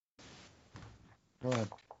Go ahead.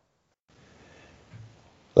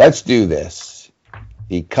 Let's do this.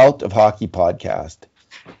 The Cult of Hockey podcast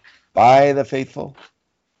by the faithful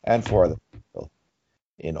and for the faithful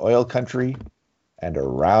in oil country and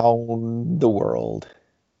around the world.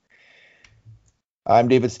 I'm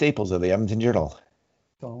David Staples of the Edmonton Journal.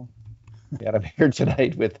 So, And I'm here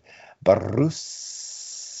tonight with Bruce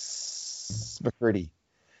McCurdy,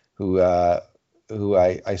 who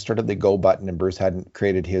I started the go button and Bruce hadn't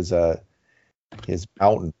created his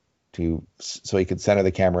mountain so he could center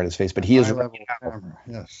the camera in his face, but he is ready now. Camera.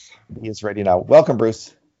 Yes. He is ready now. Welcome,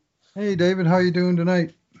 Bruce. Hey, David, how you doing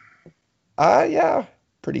tonight? Yeah,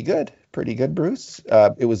 pretty good, Bruce.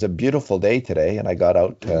 It was a beautiful day today, and I got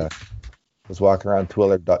out. Was walking around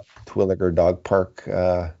Terwillegar Dog Park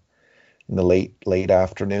in the late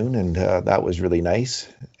afternoon, and that was really nice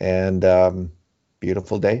and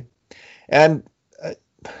beautiful day, and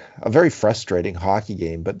a very frustrating hockey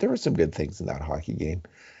game. But there were some good things in that hockey game.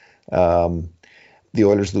 The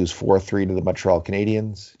Oilers lose 4-3 to the Montreal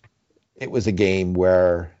Canadiens. It was a game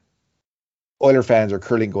where Oiler fans are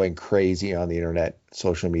currently going crazy on the internet,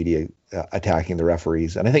 social media, attacking the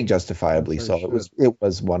referees, and I think justifiably so. It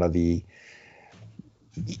was one of the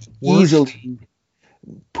easily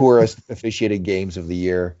poorest officiated games of the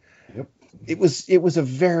year. Yep. It was a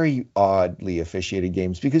very oddly officiated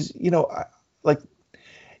games because,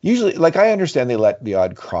 usually, I understand they let the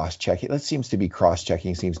odd cross-checking.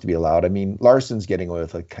 Cross-checking seems to be allowed. I mean, Larson's getting away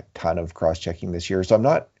with a ton of cross-checking this year, so I'm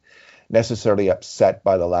not necessarily upset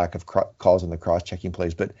by the lack of calls on the cross-checking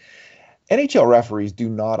plays, but NHL referees do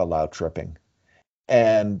not allow tripping.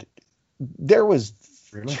 And there was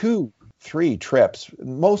 2-3 trips,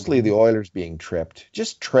 mostly the Oilers being tripped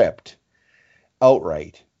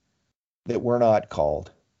outright, that were not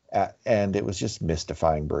called. And it was just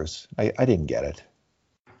mystifying, Bruce. I didn't get it.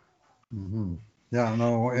 Mm-hmm. Yeah,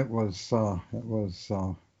 no, it was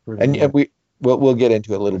pretty. And we'll get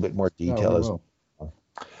into a little bit more detail as well.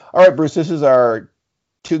 All right, Bruce, this is our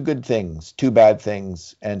 2 good things, 2 bad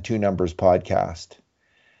things, and 2 numbers podcast.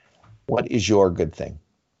 What is your good thing?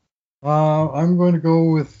 I'm going to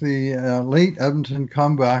go with the late Edmonton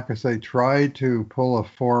comeback as they tried to pull a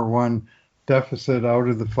 4-1 deficit out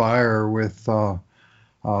of the fire with in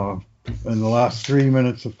the last 3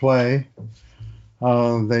 minutes of play.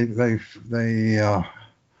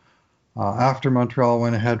 After Montreal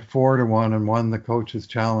went ahead 4-1 and won the coach's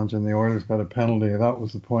challenge, and the Oilers got a penalty. That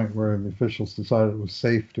was the point where the officials decided it was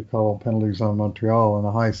safe to call penalties on Montreal, and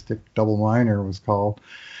a high stick double minor was called,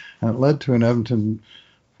 and it led to an Edmonton,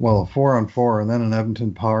 a 4-on-4, and then an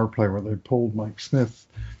Edmonton power play where they pulled Mike Smith,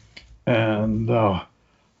 and the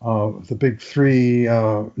big 3,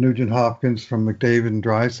 Nugent Hopkins from McDavid and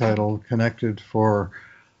Draisaitl, connected for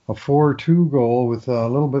a 4-2 goal with a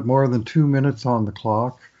little bit more than 2 minutes on the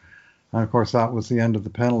clock. And, of course, that was the end of the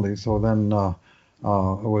penalty. So then it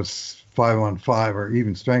was 5-on-5 or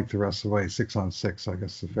even strength the rest of the way, 6-on-6, I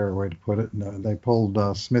guess is a fair way to put it. And they pulled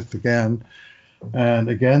Smith again. And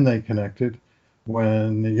again they connected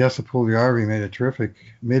when Jesse Puljujarvi made a terrific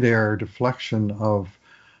mid-air deflection of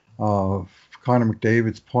Connor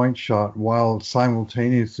McDavid's point shot while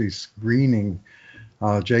simultaneously screening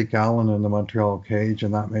Jake Allen in the Montreal cage,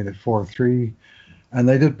 and that made it 4-3. And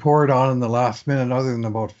they did pour it on in the last minute, other than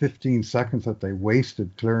about 15 seconds that they wasted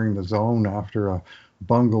clearing the zone after a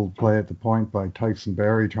bungled play at the point by Tyson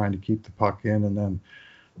Barrie trying to keep the puck in, and then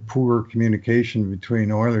poor communication between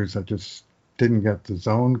Oilers that just didn't get the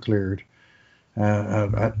zone cleared.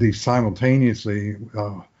 At least simultaneously,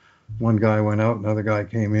 one guy went out, another guy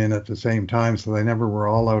came in at the same time, so they never were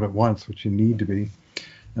all out at once, which you need to be.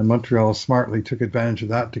 And Montreal smartly took advantage of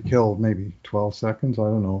that to kill maybe 12 seconds. I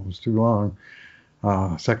don't know, it was too long.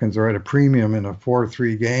 Seconds are at a premium in a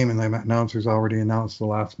 4-3 game, and the announcers already announced the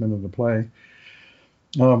last minute of play.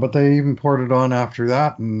 But they even poured it on after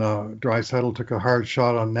that, and Draisaitl took a hard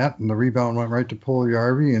shot on net, and the rebound went right to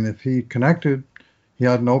Puljujarvi, and if he connected, he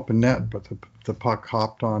had an open net, but the puck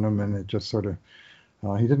hopped on him, and it just sort of,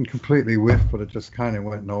 he didn't completely whiff, but it just kind of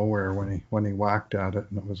went nowhere when he whacked at it,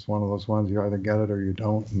 and it was one of those ones you either get it or you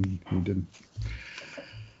don't, and he didn't.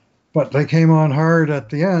 But they came on hard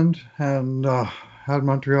at the end, and had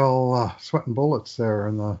Montreal sweating bullets there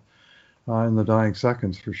in the dying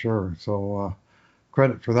seconds for sure. So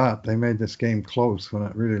credit for that. They made this game close when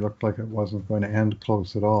it really looked like it wasn't going to end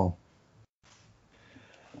close at all.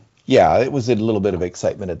 Yeah, it was a little bit of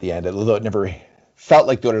excitement at the end, although it never felt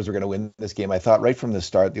like the Oilers were going to win this game. I thought right from the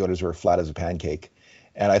start the Oilers were flat as a pancake,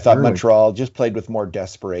 and I thought Montreal just played with more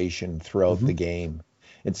desperation throughout the game.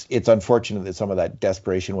 It's unfortunate that some of that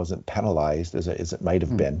desperation wasn't penalized as it might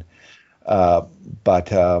have been. But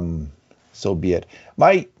so be it.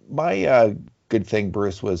 My good thing,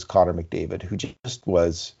 Bruce, was Connor McDavid, who just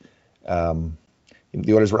was.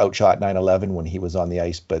 The Oilers were outshot 9-11 when he was on the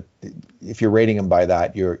ice, but if you're rating him by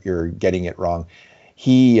that, you're getting it wrong.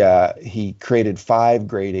 He created 5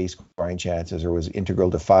 grade A scoring chances, or was integral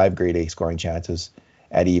to 5 grade A scoring chances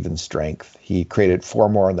at even strength. He created 4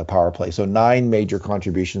 more on the power play, so 9 major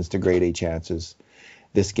contributions to grade A chances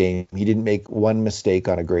this game. He didn't make one mistake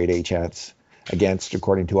on a grade A chance against,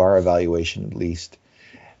 according to our evaluation at least.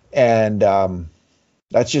 And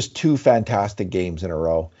that's just 2 fantastic games in a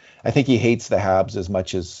row. I think he hates the Habs as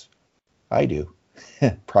much as I do,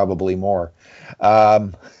 probably more.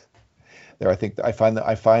 I find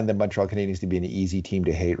the Montreal Canadiens to be an easy team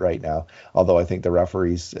to hate right now. Although I think the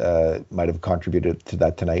referees might have contributed to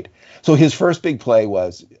that tonight. So his first big play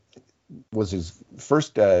was his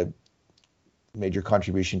first major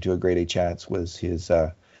contribution to a grade A chance was his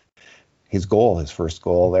goal, his first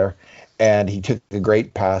goal there, and he took a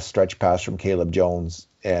great stretch pass from Caleb Jones,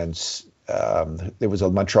 and there was a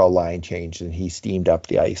Montreal line change, and he steamed up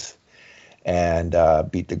the ice and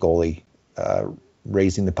beat the goalie,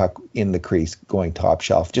 raising the puck in the crease, going top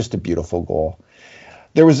shelf. Just a beautiful goal.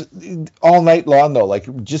 There was all night long, though,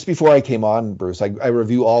 like just before I came on, Bruce, I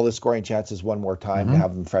review all the scoring chances one more time to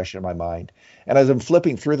have them fresh in my mind. And as I'm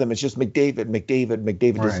flipping through them, it's just McDavid.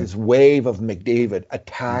 Right. Just this wave of McDavid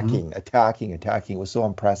attacking. It was so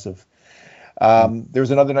impressive. There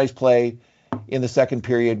was another nice play in the second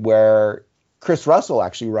period where Chris Russell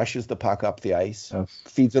actually rushes the puck up the ice,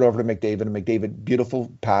 feeds it over to McDavid, and McDavid,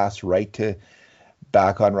 beautiful pass right to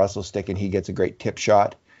back on Russell's stick, and he gets a great tip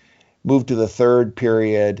shot. Move to the third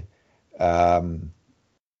period.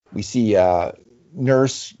 We see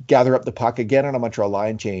Nurse gather up the puck again on a Montreal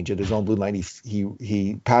line change at his own blue line.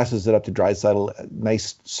 He passes it up to Draisaitl.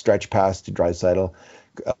 Nice stretch pass to Draisaitl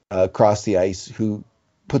across the ice, who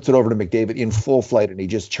puts it over to McDavid in full flight, and he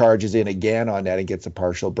just charges in again on net and gets a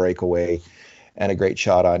partial breakaway and a great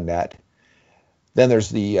shot on net. Then there's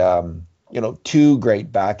the 2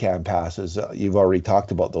 great backhand passes. You've already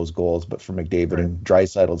talked about those goals, but for McDavid and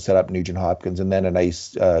Draisaitl set up Nugent Hopkins, and then a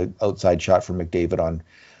nice outside shot from McDavid on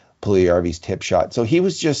Puljujarvi's tip shot. So it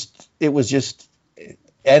was just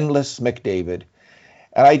endless McDavid.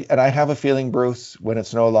 And I have a feeling, Bruce, when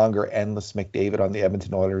it's no longer endless McDavid on the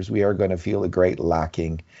Edmonton Oilers, we are going to feel a great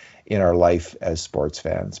lacking in our life as sports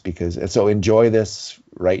fans. So enjoy this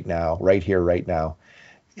right now, right here, right now,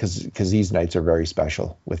 because these nights are very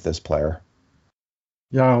special with this player.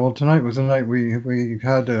 Yeah, well, tonight was a night we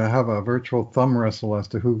had to have a virtual thumb wrestle as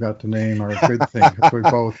to who got to name our good thing.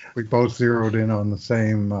 we both zeroed in on the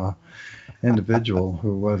same individual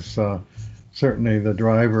who was certainly the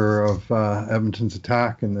driver of Edmonton's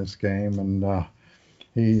attack in this game, and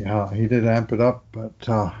he did amp it up,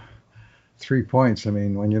 but 3 points. I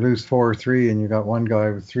mean, when you lose 4-3 and you got one guy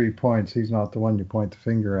with 3 points, he's not the one you point the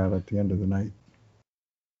finger at the end of the night.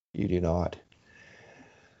 You do not.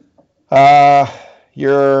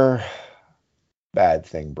 Your bad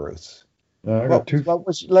thing, Bruce.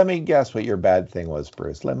 Let me guess what your bad thing was,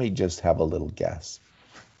 Bruce. Let me just have a little guess.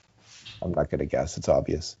 I'm not going to guess. It's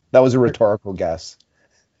obvious. That was a rhetorical guess.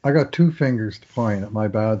 I got 2 fingers to point at my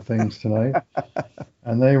bad things tonight.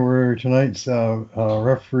 And they were tonight's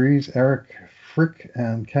referees, Eric Frick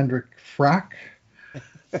and Kendrick Frack.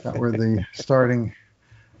 That were the starting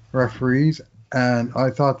referees. And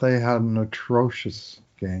I thought they had an atrocious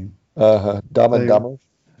game. Dumb and Dumber.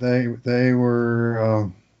 They were, they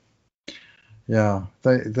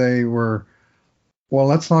were. Well,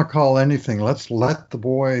 let's not call anything. Let's let the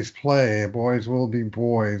boys play. Boys will be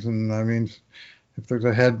boys. And I mean, if there's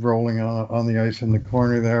a head rolling on the ice in the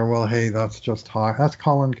corner there, well, hey, that's just hockey. That's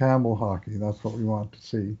Colin Campbell hockey. That's what we want to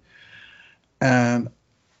see. And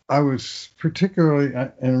I was particularly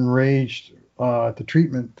enraged at the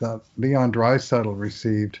treatment that Leon Draisaitl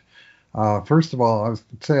received. First of all, I would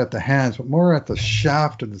say at the hands, but more at the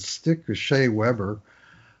shaft of the stick of Shea Weber,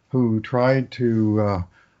 who tried to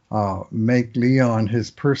make Leon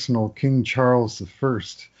his personal King Charles I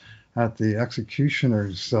at the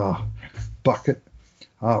executioner's bucket,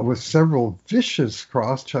 with several vicious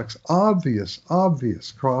cross-checks, obvious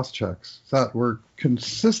cross-checks that were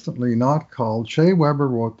consistently not called. Shea Weber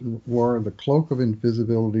wore the cloak of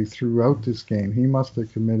invisibility throughout this game. He must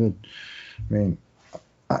have committed,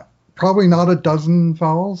 probably not a dozen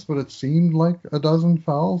fouls, but it seemed like a dozen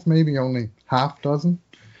fouls, maybe only half dozen.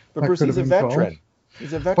 But Bruce, he's a veteran.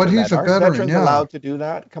 He's a veteran. But he's a veteran, veterans allowed to do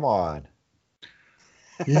that? Come on.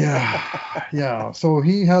 Yeah. So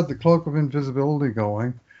he had the cloak of invisibility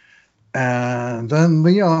going. And then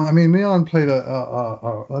Leon played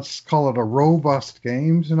let's call it a robust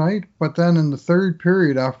game tonight. But then in the third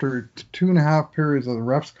period, after 2.5 periods of the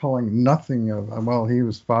refs calling nothing well, he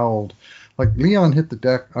was fouled. Like Leon hit the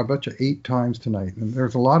deck, I bet you 8 times tonight. And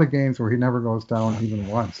there's a lot of games where he never goes down even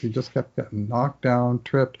once. He just kept getting knocked down,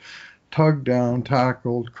 tripped, tugged down,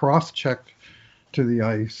 tackled, cross-checked to the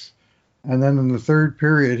ice. And then in the third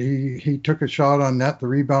period, he took a shot on net. The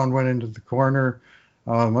rebound went into the corner.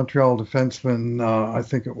 Montreal defenseman, I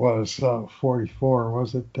think it was 44,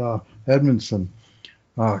 was it Edmondson,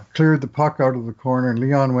 cleared the puck out of the corner, and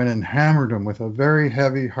Leon went and hammered him with a very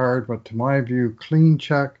heavy, hard, but to my view, clean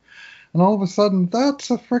check. And all of a sudden, that's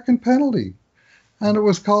a frickin' penalty. And it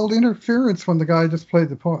was called interference when the guy just played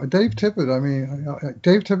the point. Dave Tippett,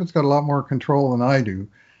 Dave Tippett's got a lot more control than I do.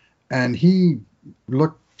 And he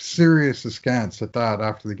looked serious askance at that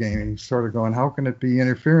after the game. He's sort of going, how can it be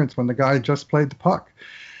interference when the guy just played the puck?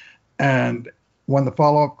 And when the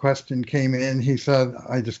follow-up question came in, he said,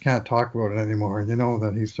 I just can't talk about it anymore. You know,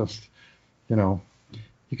 that he's just, you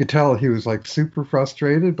could tell he was like super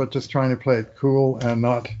frustrated, but just trying to play it cool and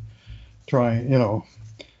not trying,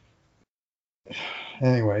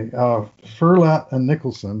 Anyway, Furlat and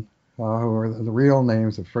Nicholson, who are the real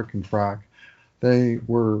names of frickin' Frack, they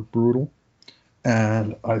were brutal.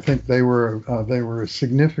 And I think they were a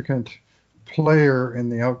significant player in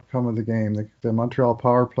the outcome of the game. The Montreal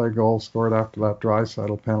power play goal scored after that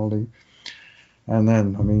Draisaitl penalty. And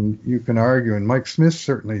then, you can argue, and Mike Smith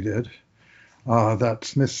certainly did, that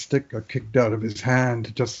Smith's stick got kicked out of his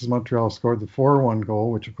hand just as Montreal scored the 4-1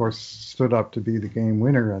 goal, which of course stood up to be the game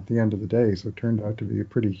winner at the end of the day. So it turned out to be a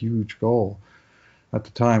pretty huge goal. At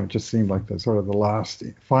the time, it just seemed like the last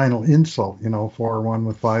final insult, 4-1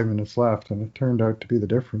 with 5 minutes left, and it turned out to be the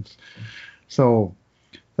difference. So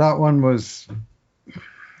that one was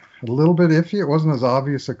a little bit iffy. It wasn't as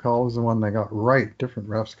obvious a call as the one they got right. Different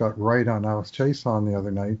refs got right on Alex Chiasson the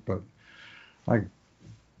other night, but I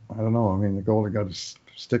don't know. The goalie got his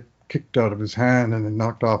stick kicked out of his hand and then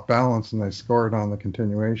knocked off balance, and they scored on the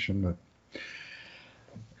continuation. But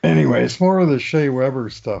anyway, it's more of the Shea Weber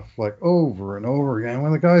stuff, like over and over again.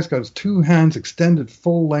 When the guy's got his 2 hands extended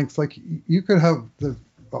full length, like you could have the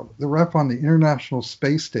ref on the International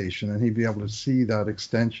Space Station and he'd be able to see that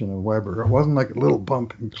extension of Weber. It wasn't like a little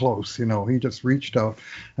bump and close, he just reached out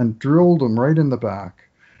and drilled him right in the back.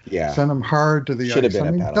 Yeah. Sent him hard to the Should ice. Have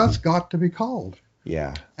been a penalty. That's got to be called.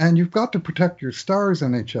 Yeah. And you've got to protect your stars,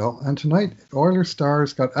 NHL. And tonight, Oilers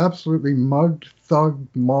stars got absolutely mugged, thugged,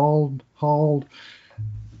 mauled, hauled,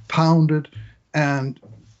 pounded, and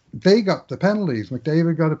they got the penalties.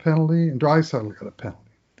 McDavid got a penalty, and Draisaitl got a penalty.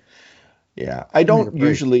 Yeah, I don't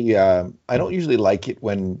usually like it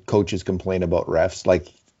when coaches complain about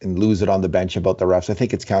refs, and lose it on the bench about the refs. I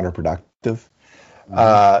think it's counterproductive.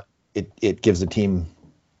 Mm-hmm. It gives the team,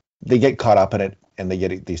 they get caught up in it, and they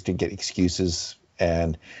get excuses.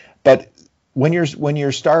 But when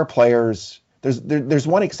your star players, there's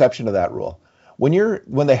one exception to that rule.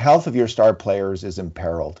 When the health of your star players is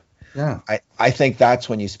imperiled, yeah, I think that's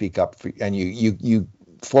when you speak up and you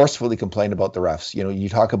forcefully complain about the refs. You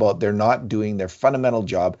talk about they're not doing their fundamental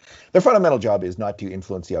job. Their fundamental job is not to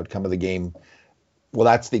influence the outcome of the game. Well,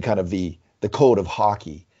 that's the kind of the code of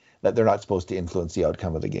hockey, that they're not supposed to influence the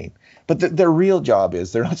outcome of the game. But their real job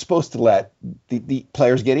is they're not supposed to let the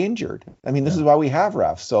players get injured. This is why we have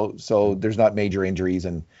refs. So there's not major injuries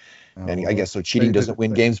and I guess so cheating doesn't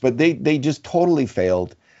win games. But they just totally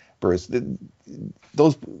failed, Bruce.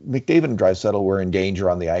 Those McDavid and Draisaitl were in danger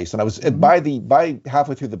on the ice, and I was by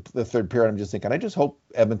halfway through the third period, I'm just thinking, I just hope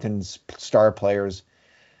Edmonton's star players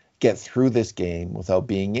get through this game without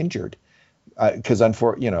being injured, because of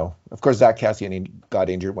course Zach Kassian got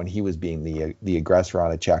injured when he was being the aggressor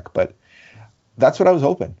on a check, but that's what I was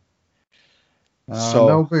hoping.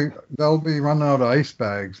 So they'll be running out of ice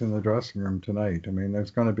bags in the dressing room tonight.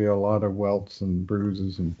 There's going to be a lot of welts and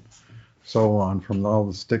bruises and so on from all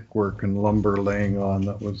the stick work and lumber laying on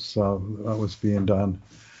that was being done.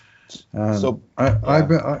 And so I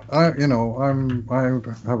have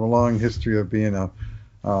a long history of being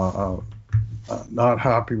not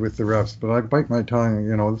happy with the refs, but I bite my tongue.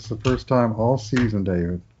 This is the first time all season,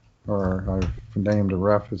 David, or I've named a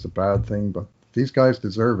ref as a bad thing, but these guys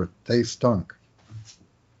deserve it. They stunk.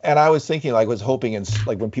 And I was thinking, I was hoping,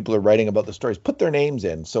 when people are writing about the stories, put their names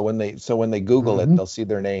in. So when they Google it, they'll see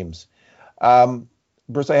their names.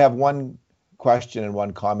 Bruce, I have one question and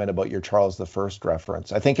one comment about your Charles I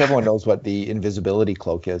reference. I think everyone knows what the invisibility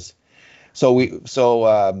cloak is.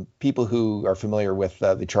 So people who are familiar with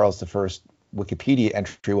the Charles I Wikipedia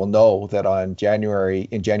entry will know that in January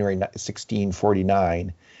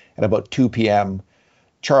 1649, at about 2 p.m.,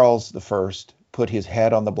 Charles I put his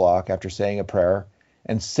head on the block after saying a prayer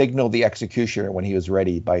and signaled the executioner when he was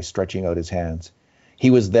ready by stretching out his hands. He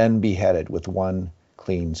was then beheaded with one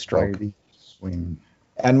clean stroke. Mighty swing.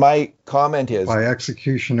 And my comment is, by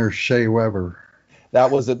executioner Shea Weber. That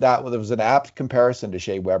was an apt comparison to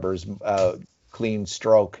Shea Weber's clean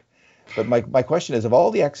stroke. But my question is, of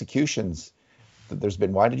all the executions that there's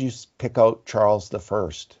been, why did you pick out Charles I?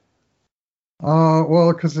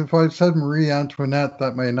 Well, because if I said Marie Antoinette,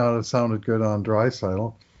 that may not have sounded good on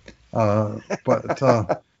Draisaitl. But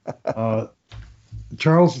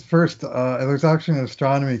Charles I, there's actually an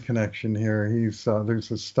astronomy connection here.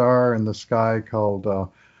 There's a star in the sky called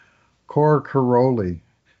Cor Caroli,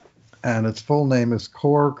 and its full name is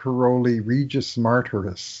Cor Caroli Regis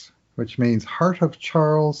Martyris, which means Heart of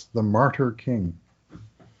Charles, the Martyr King.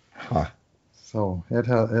 Huh. So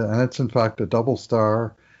it's in fact a double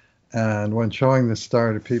star. And when showing this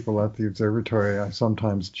star to people at the observatory, I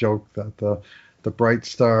sometimes joke that the bright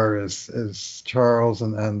star is Charles,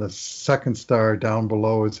 and the second star down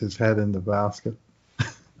below is his head in the basket.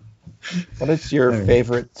 What is your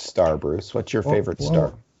favorite star, Bruce? What's your favorite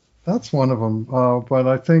star? That's one of them. But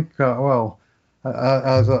I think,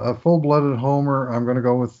 as a full-blooded homer, I'm going to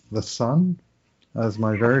go with the sun as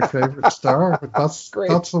my very favorite star. But that's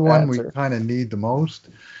the one we kind of need the most.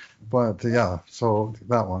 But yeah, so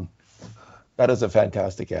that one. That is a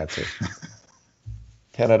fantastic answer.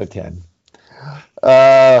 10 out of 10.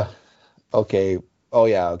 Okay. Oh,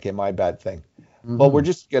 yeah. Okay. My bad thing. Mm-hmm. Well, we're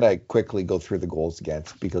just going to quickly go through the goals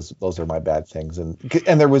against, because those are my bad things. And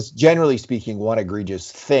there was, generally speaking, one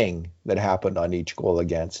egregious thing that happened on each goal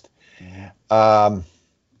against. Although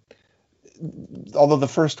the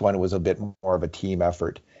first one was a bit more of a team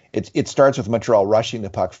effort. It starts with Montreal rushing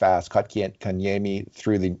the puck fast. Kotkaniemi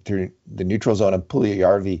through the neutral zone, and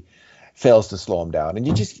Puljujarvi fails to slow him down. And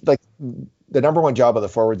you just, like, the number one job of the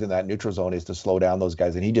forwards in that neutral zone is to slow down those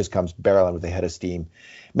guys, and he just comes barreling with a head of steam.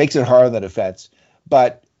 Makes it hard on the defense.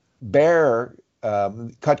 But Bear,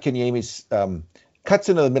 Kotkaniemi cuts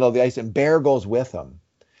into the middle of the ice, and Bear goes with him,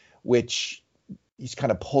 which he's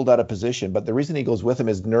kind of pulled out of position. But the reason he goes with him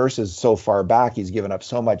is Nurse is so far back, he's given up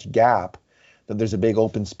so much gap that there's a big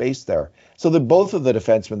open space there. So both of the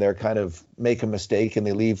defensemen there kind of make a mistake, and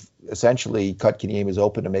they leave essentially Kotkaniemi's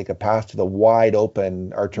open to make a pass to the wide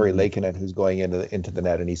open Arturi Lehtinen, who's going into the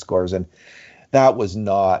net, and he scores. And that was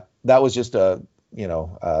just a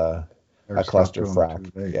cluster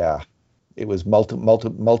frack. Yeah, it was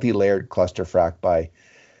multi-layered cluster frack by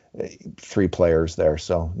 3 players there,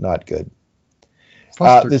 so not good.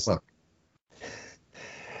 That's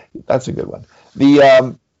a good one.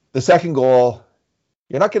 The second goal,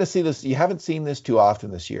 you're not going to see this. You haven't seen this too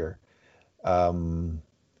often this year. Adam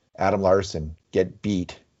Larsson get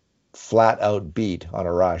flat out beat on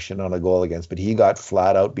a rush and on a goal against, but he got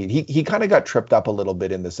flat out beat. He kind of got tripped up a little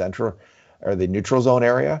bit in the central or the neutral zone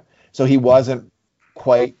area. So he wasn't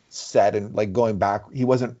quite set and like going back. He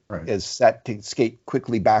wasn't as set to skate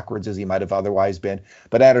quickly backwards as he might have otherwise been,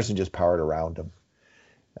 but Anderson just powered around him.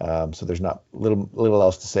 So there's not little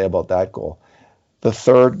else to say about that goal. The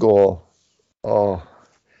third goal,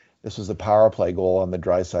 this was a power play goal on the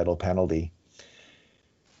Draisaitl penalty.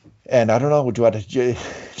 And I don't know,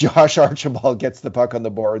 Josh Archibald gets the puck on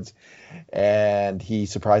the boards, and he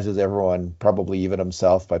surprises everyone, probably even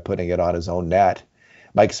himself, by putting it on his own net.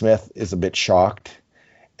 Mike Smith is a bit shocked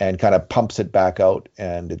and kind of pumps it back out,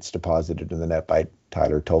 and it's deposited in the net by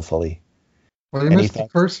Tyler Toffoli. Well, you missed the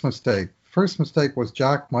first mistake. First mistake was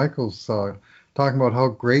Jack Michaels talking about how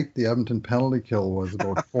great the Edmonton penalty kill was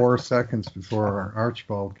about 4 seconds before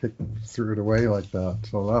Archibald threw it away like that.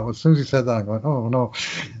 So that was, as soon as he said that, I'm going, oh no.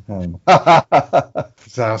 And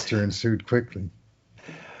disaster ensued quickly.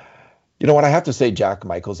 You know what, I have to say, Jack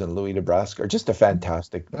Michaels and Louis DeBrusque are just a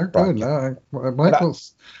fantastic. They're good.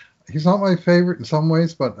 Michaels, he's not my favorite in some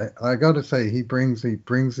ways, but I got to say, he brings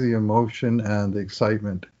the emotion and the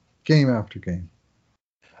excitement game after game.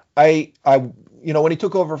 When he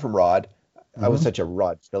took over from Rod, I was such a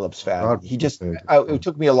Rod Phillips fan. It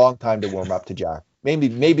took me a long time to warm up to Jack.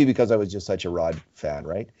 Maybe because I was just such a Rod fan,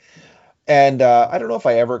 right? And I don't know if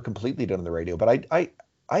I ever completely did on the radio, but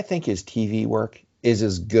I think his TV work is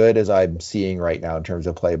as good as I'm seeing right now in terms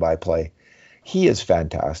of play-by-play. He is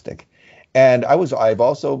fantastic. And I've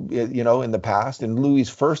also, in the past, in Louis'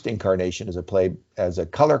 first incarnation as a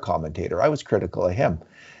color commentator, I was critical of him.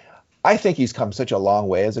 I think he's come such a long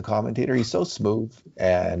way as a commentator. He's so smooth,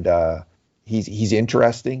 and he's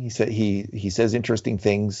interesting. He says interesting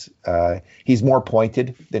things. He's more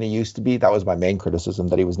pointed than he used to be. That was my main criticism,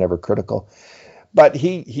 that he was never critical. But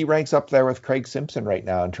he ranks up there with Craig Simpson right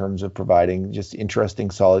now in terms of providing just interesting,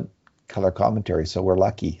 solid color commentary, so we're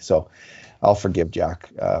lucky. So I'll forgive Jack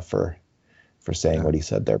for saying what he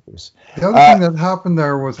said there, Bruce. The other thing that happened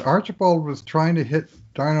there was Archibald was trying to hit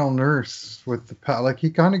Darnell Nurse with the pad. Like,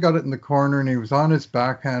 he kind of got it in the corner, and he was on his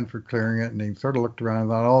backhand for clearing it, and he sort of looked around and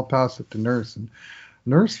thought, I'll pass it to Nurse. And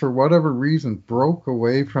Nurse, for whatever reason, broke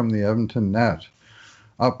away from the Edmonton net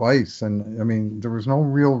up ice. And, I mean, there was no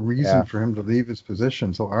real reason for him to leave his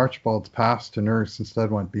position. So Archibald's pass to Nurse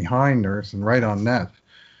instead went behind Nurse and right on net.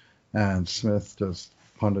 And Smith just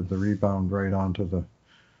punted the rebound right onto the...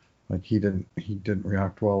 Like, he didn't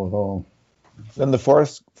react well at all. Then the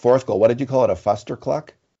fourth goal, what did you call it? A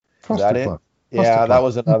Fustercluck? Is that it? Yeah, that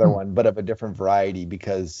was another one, but of a different variety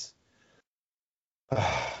because,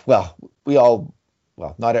 some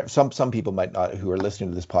people might not, who are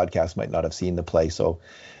listening to this podcast, might not have seen the play. So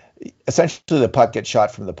essentially the puck gets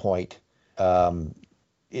shot from the point.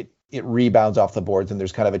 It rebounds off the boards, and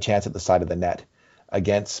there's kind of a chance at the side of the net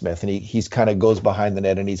against Smith. And he's kind of goes behind the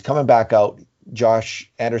net, and he's coming back out. Josh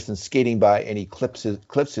Anderson skating by, and he clips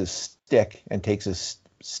his stick and takes his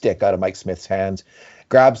stick out of Mike Smith's hands,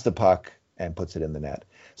 grabs the puck and puts it in the net.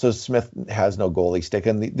 So Smith has no goalie stick,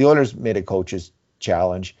 and the Oilers made a coach's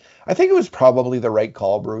challenge. I think it was probably the right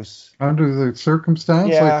call, Bruce. Under the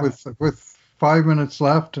circumstance, like with 5 minutes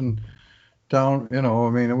left and down, I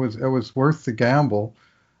mean, it was worth the gamble.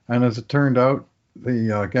 And as it turned out,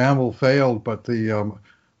 the gamble failed, but the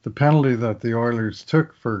penalty that the Oilers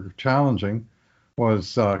took for challenging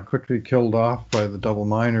was quickly killed off by the double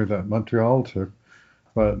minor that Montreal took.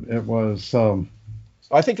 But it was...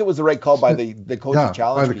 I think it was the right call by the coach to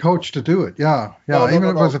challenge. By the coach to do it, yeah. Even if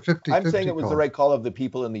it was a 50-50 I'm saying it was the right call of the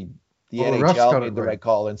people in the NHL made the right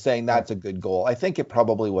call and saying that's a good goal. I think it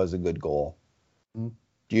probably was a good goal. Mm-hmm.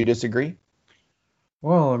 Do you disagree?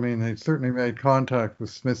 Well, I mean, they certainly made contact with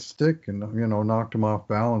Smith's stick and, knocked him off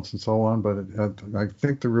balance and so on. But I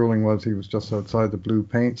think the ruling was he was just outside the blue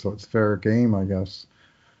paint, so it's fair game, I guess.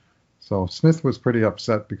 So Smith was pretty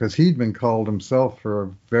upset because he'd been called himself for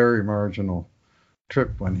a very marginal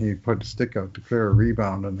trip when he put a stick out to clear a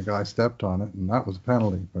rebound and the guy stepped on it, and that was a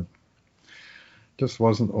penalty. But just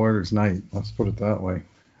wasn't Oilers' night. Let's put it that way.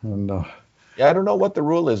 And I don't know what the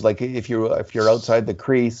rule is. Like if you're outside the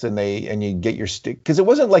crease and you get your stick, because it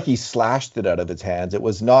wasn't like he slashed it out of his hands. It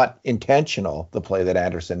was not intentional, the play that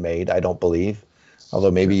Anderson made, I don't believe.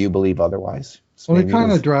 Although maybe you believe otherwise. Well, he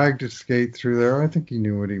kind of dragged his skate through there. I think he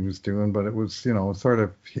knew what he was doing, but it was, sort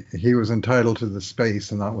of, he was entitled to the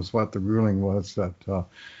space, and that was what the ruling was, that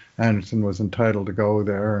Anderson was entitled to go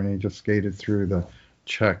there, and he just skated through the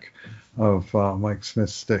check of Mike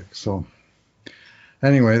Smith's stick. So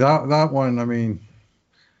anyway, that one, I mean,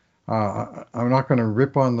 I'm not going to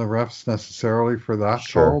rip on the refs necessarily for that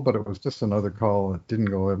call, but it was just another call that didn't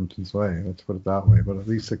go Edmonton's way. Let's put it that way. But at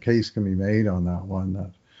least a case can be made on that one that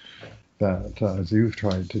as you've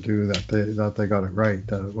tried to do, that they got it right.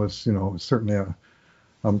 That it was, certainly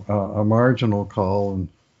a marginal call. And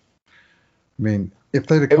I mean, if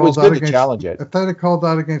they'd have called that against, challenge it. If they'd have called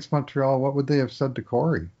that against Montreal, what would they have said to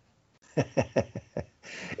Corey?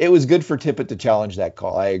 It was good for Tippett to challenge that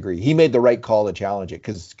call. I agree. He made the right call to challenge it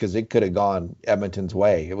because it could have gone Edmonton's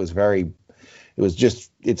way. It's like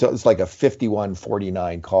a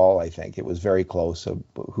 51-49 call, I think. It was very close of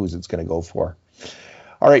who's it's going to go for.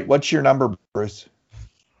 All right, what's your number, Bruce?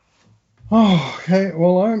 Oh, okay.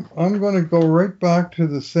 Well, I'm going to go right back to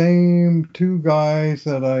the same two guys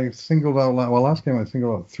that I singled out. Well, last game I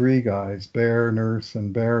singled out three guys, Bear, Nurse,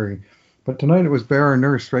 and Barrie. But tonight it was Bear and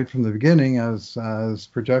Nurse right from the beginning, as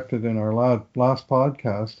projected in our last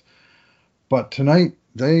podcast. But tonight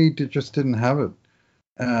they just didn't have it.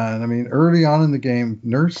 And I mean, early on in the game,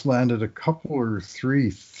 Nurse landed a couple or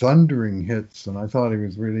three thundering hits, and I thought he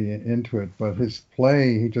was really into it. But his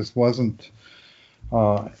play, he just wasn't.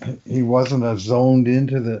 He wasn't as zoned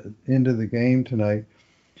into the game tonight.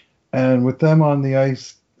 And with them on the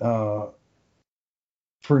ice, for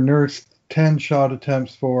Nurse, 10 shot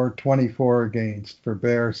attempts for, 24 against. For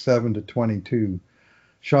Bear, 7-22.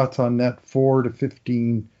 Shots on net,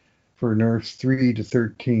 4-15 for Nurse,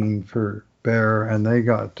 3-13 for Bear, and they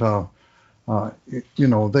got,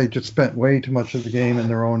 they just spent way too much of the game in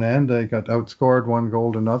their own end. They got outscored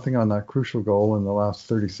 1-0 on that crucial goal in the last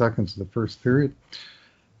 30 seconds of the first period.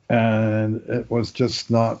 And it was just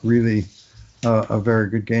not really a very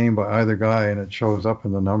good game by either guy, and it shows up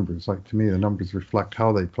in the numbers. Like, to me, the numbers reflect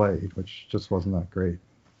how they played, which just wasn't that great.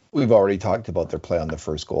 We've already talked about their play on the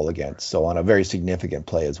first goal against, so on a very significant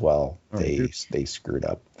play as well, they screwed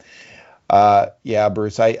up. Yeah,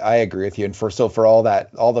 Bruce, I agree with you. And for all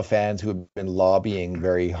the fans who have been lobbying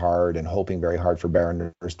very hard and hoping very hard for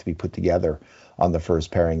Baron Nurse to be put together on the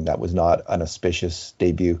first pairing, that was not an auspicious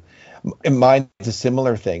debut. And mine's a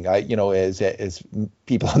similar thing. As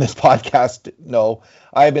people on this podcast know,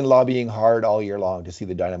 I've been lobbying hard all year long to see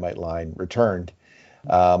the Dynamite line returned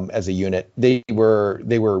as a unit. They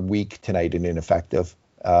were weak tonight and ineffective.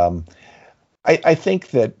 I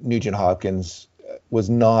think that Nugent Hopkins was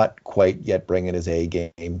not quite yet bringing his A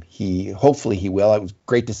game. Hopefully he will. It was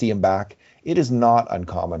great to see him back. It is not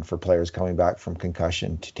uncommon for players coming back from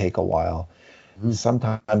concussion to take a while,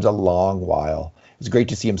 sometimes a long while. It was great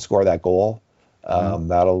to see him score that goal.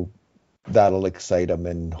 That'll excite him,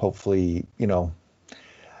 and hopefully,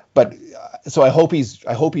 But so I hope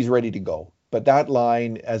he's ready to go. But that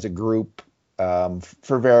line as a group,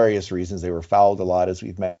 for various reasons, they were fouled a lot, as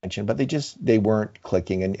we've mentioned, but they weren't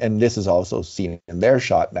clicking. And this is also seen in their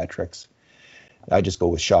shot metrics. I just go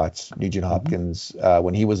with shots. Nugent Hopkins,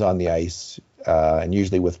 when he was on the ice, and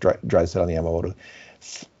usually with Draisaitl on the Yamamoto,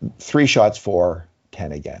 3 shots for,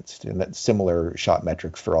 10 against. And that's similar shot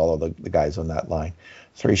metrics for all of the guys on that line.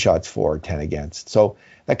 3 shots for, 10 against. So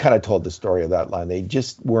that kind of told the story of that line. They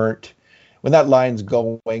just weren't, when that line's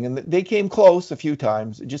going, and they came close a few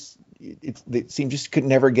times, they seemed just could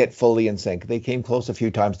never get fully in sync. They came close a few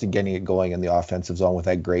times to getting it going in the offensive zone with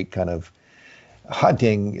that great kind of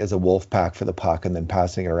hunting as a wolf pack for the puck and then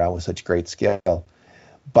passing it around with such great skill.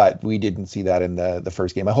 But we didn't see that in the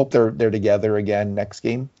first game. I hope they're together again next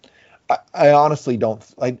game. I honestly don't.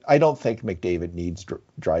 I don't think McDavid needs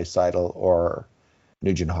Draisaitl or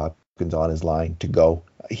Nugent Hopkins on his line to go.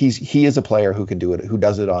 He is a player who can do it, who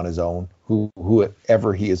does it on his own,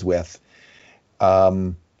 whoever he is with.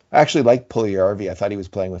 I actually like Puljujarvi. I thought he was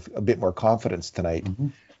playing with a bit more confidence tonight.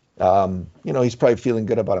 He's probably feeling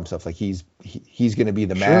good about himself. Like he's going to be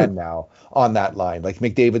the man now on that line. Like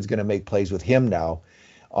McDavid's going to make plays with him now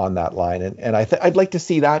on that line. And I'd like to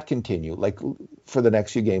see that continue, like for the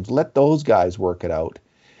next few games. Let those guys work it out.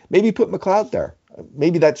 Maybe put McLeod there.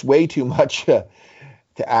 Maybe that's way too much to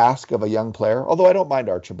ask of a young player, although I don't mind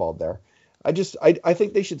Archibald there. I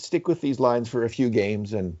think they should stick with these lines for a few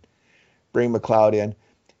games and bring McLeod in.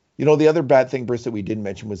 The other bad thing, Bruce, that we didn't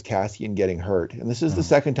mention was Kassian getting hurt. And this is the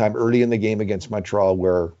second time early in the game against Montreal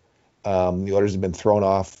where the Oilers have been thrown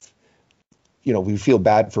off. We feel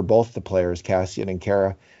bad for both the players, Kassian and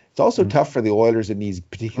Kara. It's also tough for the Oilers in these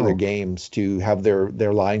particular games to have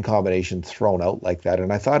their line combination thrown out like that.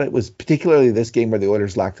 And I thought it was particularly this game where the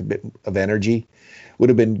Oilers lacked a bit of energy. Would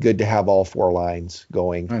have been good to have all 4 lines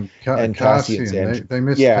going. And Kassian, they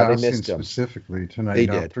missed Kassian specifically tonight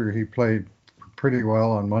after he played pretty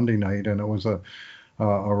well on Monday night, and it was a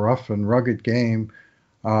rough and rugged game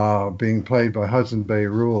being played by Hudson Bay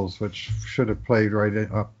Rules, which should have played right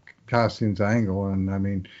up Kassian's angle. And I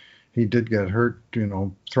mean, he did get hurt,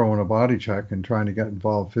 throwing a body check and trying to get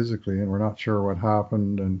involved physically, and we're not sure what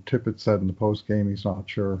happened. And Tippett said in the post game he's not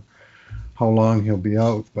sure how long he'll be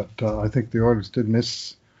out, but I think the Oilers did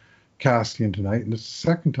miss Kassian tonight, and it's the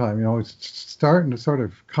second time. He's starting to sort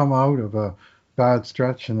of come out of a bad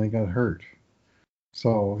stretch, and they got hurt.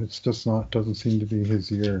 So it's just doesn't seem to be his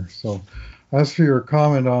year. So as for your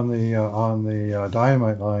comment on the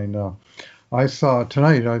Dynamite line, I saw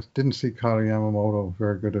tonight, I didn't see Kyle Yamamoto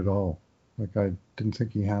very good at all. Like, I didn't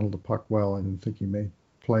think he handled the puck well. I didn't think he made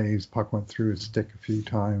plays. Puck went through his stick a few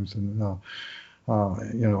times, and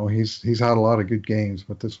he's had a lot of good games,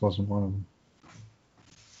 but this wasn't one of them.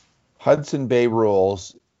 Hudson Bay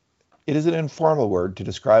Rules. It is an informal word to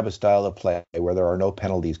describe a style of play where there are no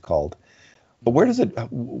penalties called. But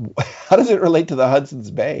how does it relate to the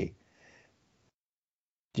Hudson's Bay?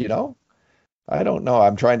 Do you know? I don't know.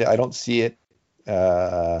 I don't see it.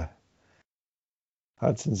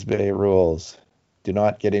 Hudson's Bay Rules. Do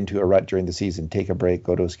not get into a rut during the season. Take a break.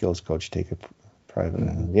 Go to a skills coach. Take a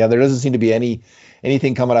private. Yeah, there doesn't seem to be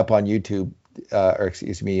anything coming up on YouTube,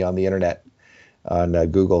 on the internet, on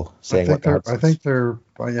Google saying what. I think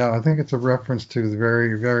it's a reference to the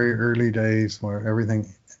very, very early days where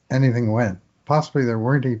anything went. Possibly there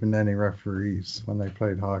weren't even any referees when they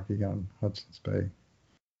played hockey on Hudson's Bay.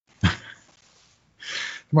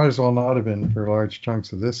 Might as well not have been for large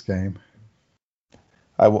chunks of this game.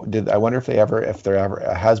 I wonder if there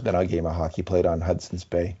ever has been a game of hockey played on Hudson's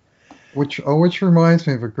Bay. Which reminds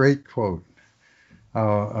me of a great quote.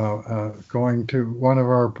 Going to one of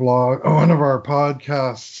our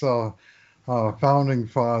podcasts, founding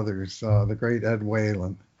fathers, the great Ed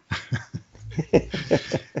Whalen,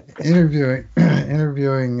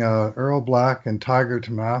 interviewing Earl Black and Tiger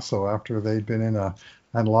Tommaso after they'd been in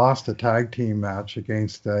and lost a tag team match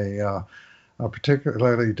against a a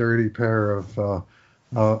particularly dirty pair of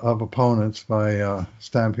opponents by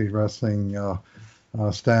Stampede Wrestling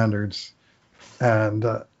standards, and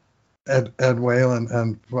Ed Whalen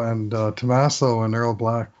and Tommaso and Earl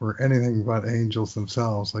Black were anything but angels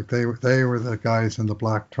themselves. Like they were the guys in the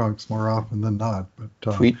black trunks more often than not. But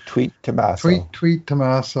tweet Tommaso. Tweet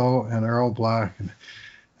Tommaso and Earl Black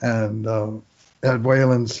and Ed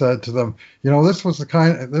Whalen said to them, this was the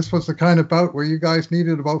kind of bout where you guys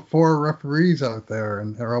needed about 4 referees out there.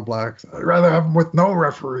 And Earl Black said, I'd rather have them with no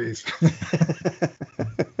referees.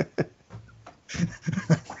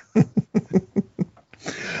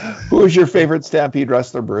 Who was your favorite Stampede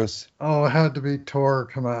wrestler, Bruce? Oh, it had to be Toru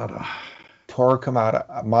Kamada. Toru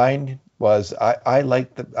Kamada. Mine was I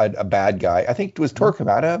liked a bad guy. I think was Toru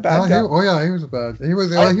Kamada a bad guy. He was a bad. He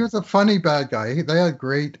was a funny bad guy. They had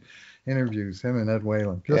great interviews, him and Ed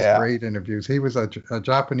Whalen. Just great interviews. He was a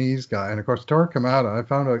Japanese guy, and of course Toru Kamada, I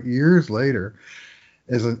found out years later,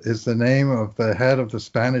 is the name of the head of the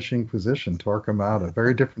Spanish Inquisition, Torquemada.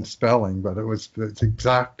 Very different spelling, but it's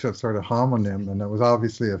exact sort of homonym, and it was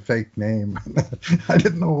obviously a fake name. I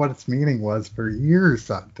didn't know what its meaning was for years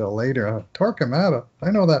until later. Torquemada,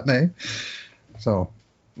 I know that name. So,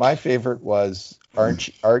 my favorite was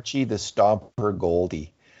Archie the Stomper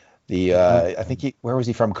Goldie. I think where was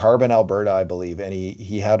he from? Carbon, Alberta, I believe, and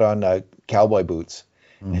he had on cowboy boots,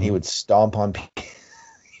 and he would stomp on people.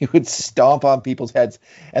 He would stomp on people's heads.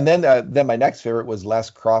 And then my next favorite was Les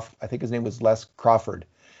Crawford. I think his name was Les Crawford,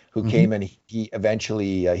 who came and he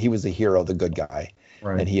eventually, he was the hero, the good guy.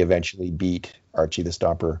 Right. And he eventually beat Archie the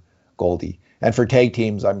Stomper Goldie. And for tag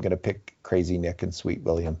teams, I'm going to pick Crazy Nick and Sweet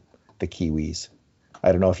William, the Kiwis.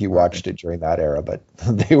 I don't know if you watched it during that era, but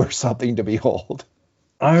they were something to behold.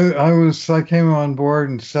 I came on board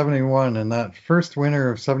in 71, and that first winter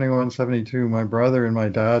of 71, 72, my brother and my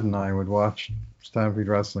dad and I would watch Stampede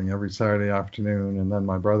Wrestling every Saturday afternoon, and then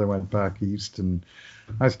my brother went back east, and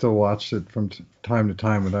I still watched it from time to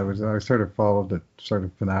time, but I sort of followed it sort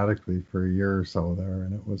of fanatically for a year or so there,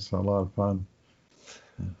 and it was a lot of fun.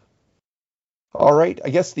 All right, I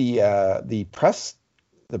guess the press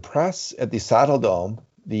at the Saddle Dome,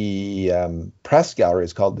 the press gallery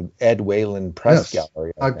is called the Ed Whalen Press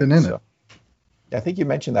Gallery. I've been in it. I think you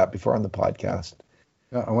mentioned that before on the podcast.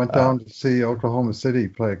 Yeah, I went down to see Oklahoma City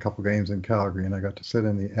play a couple games in Calgary, and I got to sit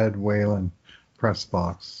in the Ed Whalen press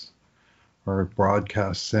box or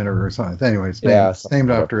broadcast center or something. Anyway, it's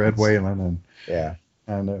named after Ed Whalen,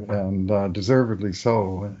 and deservedly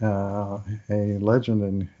so. A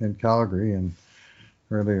legend in Calgary and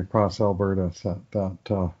really across Alberta.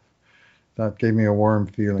 So that gave me a warm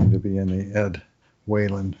feeling to be in the Ed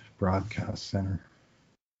Whalen broadcast center.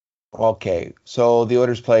 Okay, so the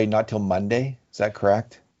Oilers play not till Monday. Is that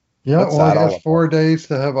correct? Yeah, I guess 4 days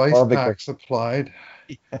to have ice packs applied.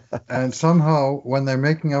 And somehow, when they're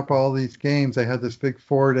making up all these games, they had this big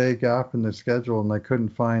 4-day gap in their schedule, and they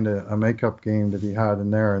couldn't find a makeup game to be had in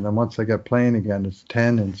there. And then once they get playing again, it's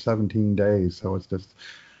 10 and 17 days. So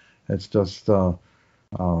it's just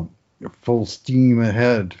full steam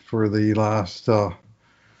ahead for the last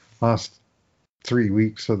 3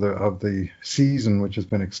 weeks of the season, which has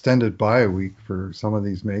been extended by a week for some of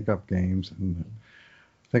these makeup games. And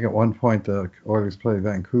I think at one point the Oilers played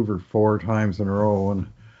Vancouver 4 times in a row, and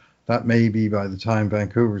that may be by the time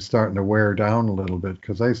Vancouver's starting to wear down a little bit,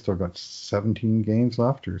 because they still got 17 games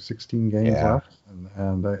left or 16 games left,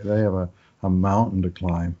 and they have a mountain to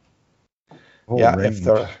climb. If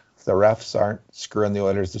the refs aren't screwing the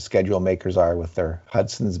Oilers, the schedule makers are with their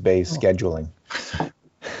Hudson's Bay scheduling.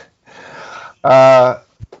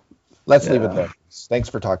 Let's leave it there. Thanks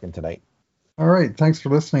for talking tonight. All right. Thanks for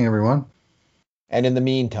listening, everyone. And in the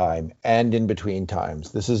meantime, and in between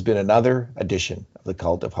times, this has been another edition of the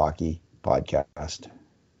Cult of Hockey podcast.